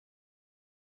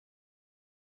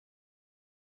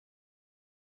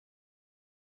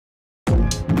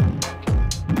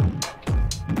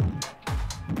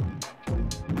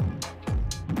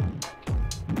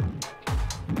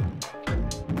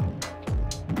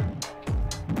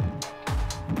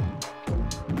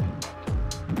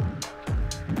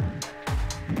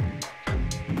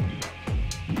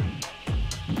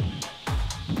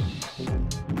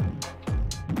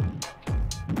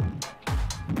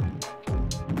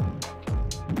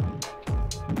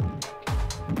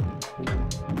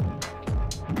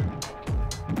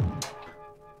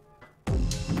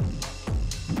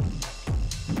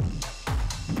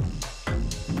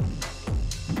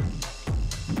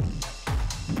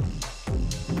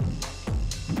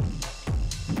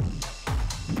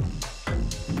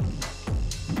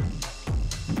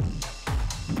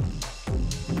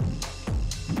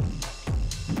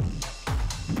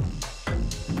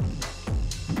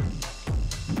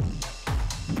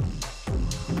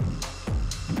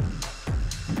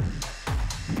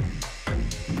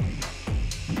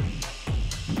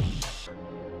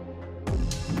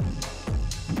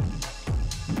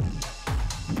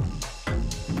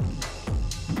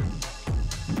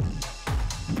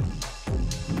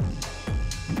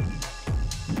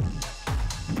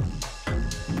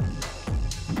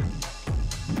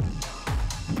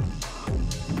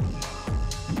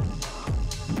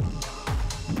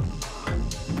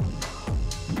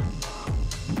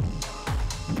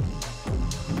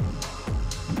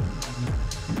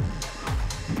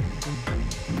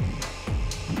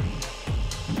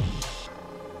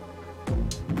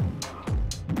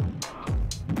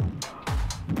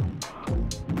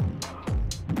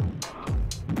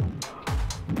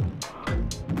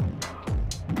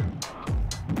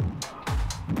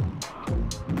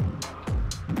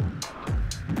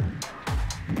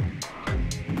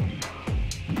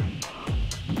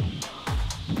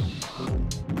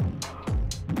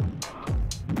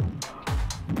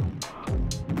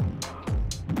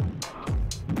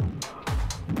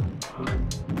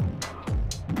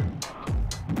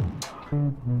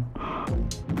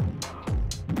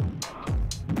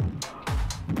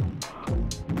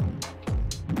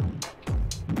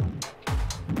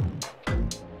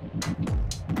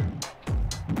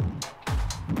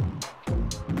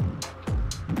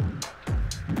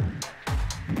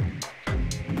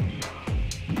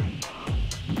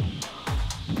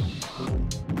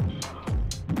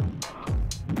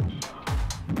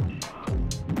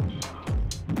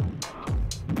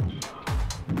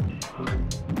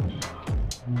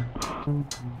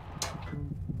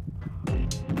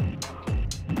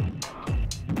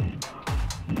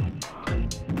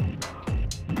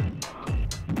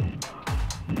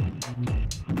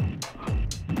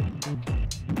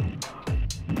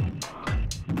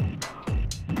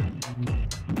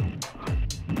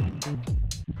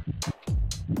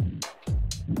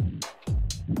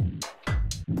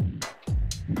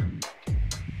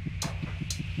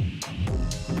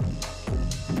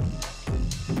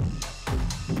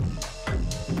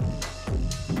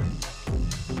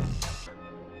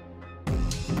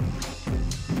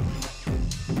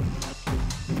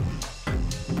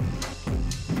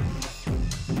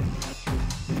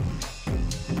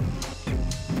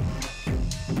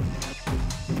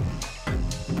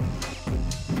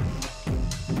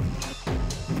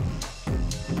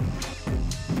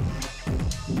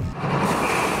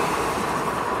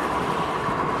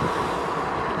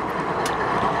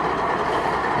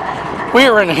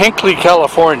We're in Hinckley,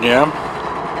 California,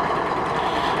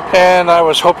 and I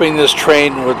was hoping this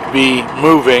train would be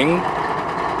moving,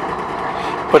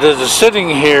 but it is sitting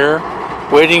here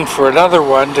waiting for another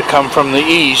one to come from the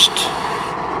east.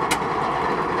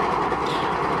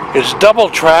 It's double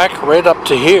track right up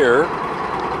to here,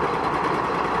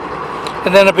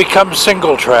 and then it becomes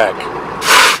single track.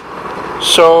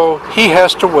 So he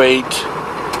has to wait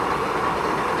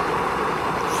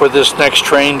for this next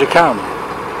train to come.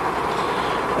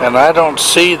 And I don't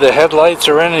see the headlights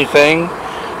or anything,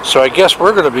 so I guess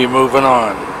we're going to be moving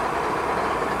on.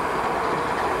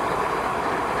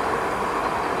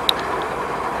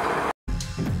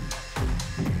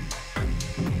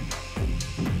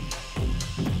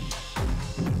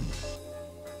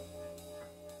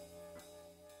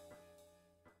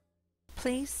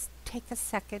 Please take a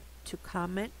second to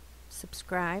comment,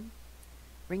 subscribe,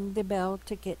 ring the bell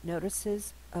to get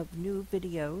notices of new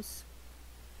videos,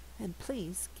 and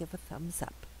please give a thumbs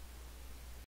up.